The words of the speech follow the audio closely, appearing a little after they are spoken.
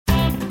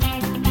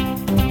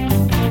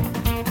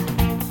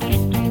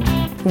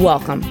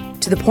Welcome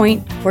to The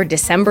Point for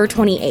December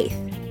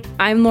 28th.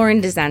 I'm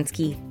Lauren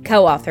Dezenski,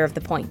 co-author of The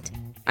Point.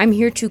 I'm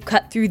here to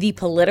cut through the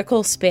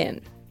political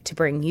spin to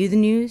bring you the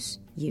news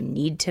you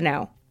need to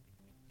know.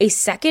 A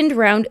second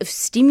round of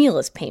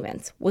stimulus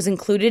payments was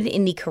included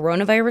in the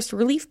coronavirus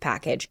relief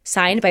package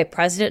signed by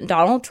President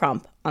Donald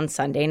Trump on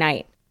Sunday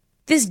night.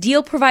 This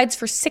deal provides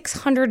for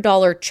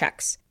 $600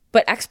 checks,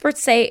 but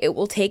experts say it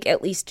will take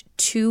at least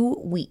 2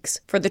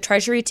 weeks for the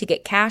Treasury to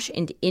get cash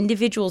into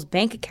individuals'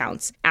 bank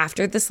accounts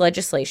after this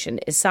legislation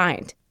is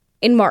signed.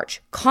 In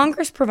March,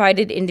 Congress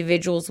provided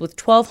individuals with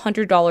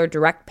 $1,200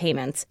 direct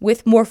payments,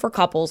 with more for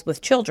couples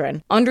with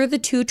children, under the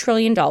 $2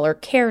 trillion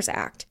CARES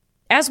Act.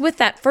 As with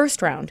that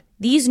first round,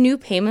 these new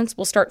payments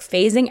will start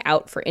phasing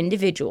out for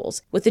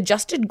individuals with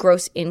adjusted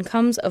gross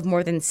incomes of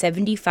more than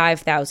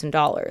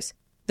 $75,000.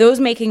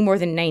 Those making more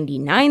than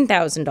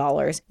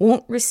 $99,000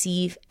 won't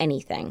receive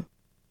anything.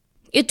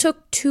 It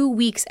took 2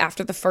 weeks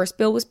after the first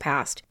bill was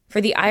passed for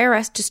the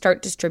IRS to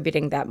start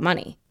distributing that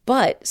money,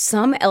 but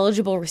some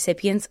eligible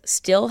recipients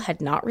still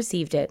had not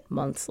received it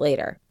months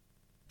later.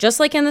 Just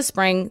like in the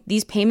spring,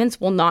 these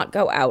payments will not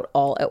go out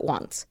all at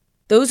once.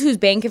 Those whose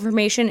bank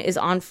information is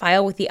on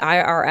file with the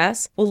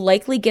IRS will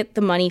likely get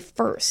the money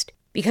first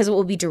because it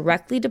will be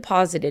directly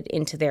deposited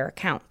into their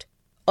account.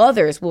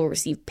 Others will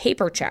receive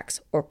paper checks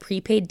or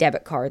prepaid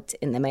debit cards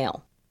in the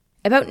mail.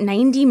 About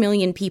 90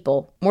 million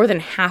people, more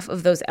than half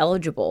of those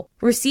eligible,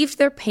 received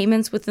their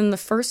payments within the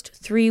first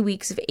 3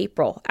 weeks of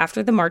April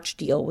after the March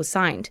deal was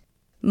signed.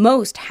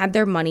 Most had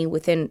their money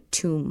within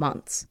 2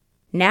 months.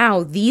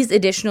 Now, these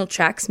additional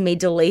checks may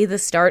delay the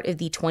start of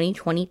the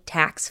 2020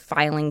 tax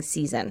filing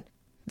season.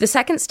 The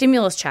second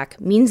stimulus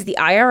check means the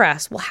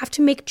IRS will have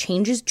to make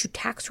changes to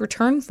tax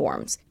return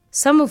forms,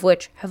 some of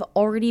which have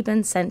already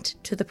been sent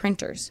to the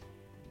printers.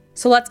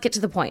 So let's get to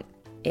the point.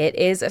 It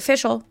is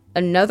official.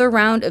 Another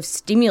round of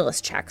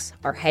stimulus checks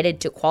are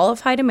headed to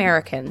qualified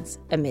Americans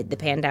amid the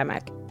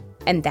pandemic.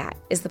 And that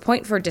is The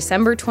Point for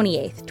December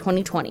 28th,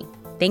 2020.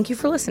 Thank you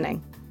for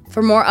listening.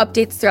 For more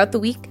updates throughout the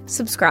week,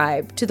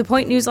 subscribe to The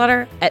Point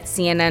newsletter at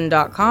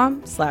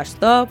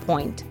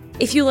cnn.com/thepoint.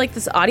 If you like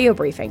this audio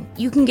briefing,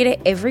 you can get it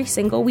every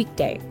single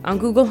weekday on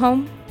Google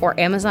Home or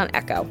Amazon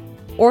Echo,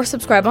 or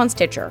subscribe on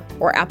Stitcher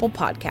or Apple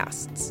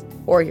Podcasts,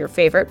 or your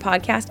favorite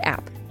podcast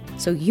app,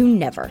 so you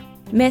never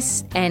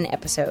miss an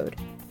episode.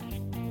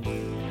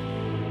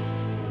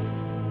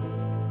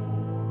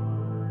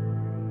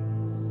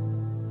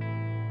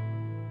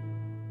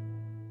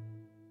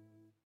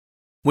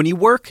 When you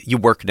work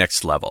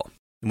next level.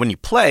 And when you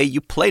play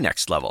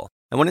next level.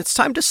 And when it's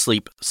time to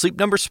sleep, Sleep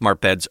Number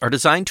smart beds are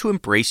designed to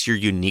embrace your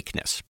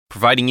uniqueness,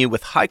 providing you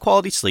with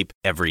high-quality sleep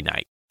every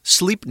night.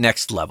 Sleep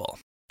next level.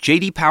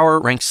 J.D. Power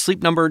ranks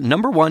Sleep Number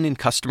 #1 in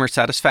customer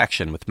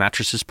satisfaction with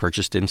mattresses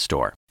purchased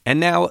in-store. And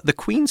now, the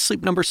Queen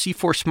Sleep Number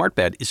C4 smart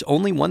bed is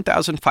only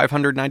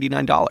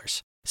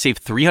 $1,599. Save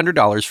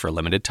 $300 for a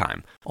limited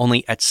time,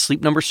 only at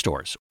Sleep Number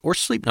stores or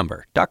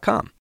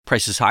sleepnumber.com.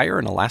 Prices higher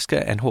in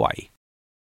Alaska and Hawaii.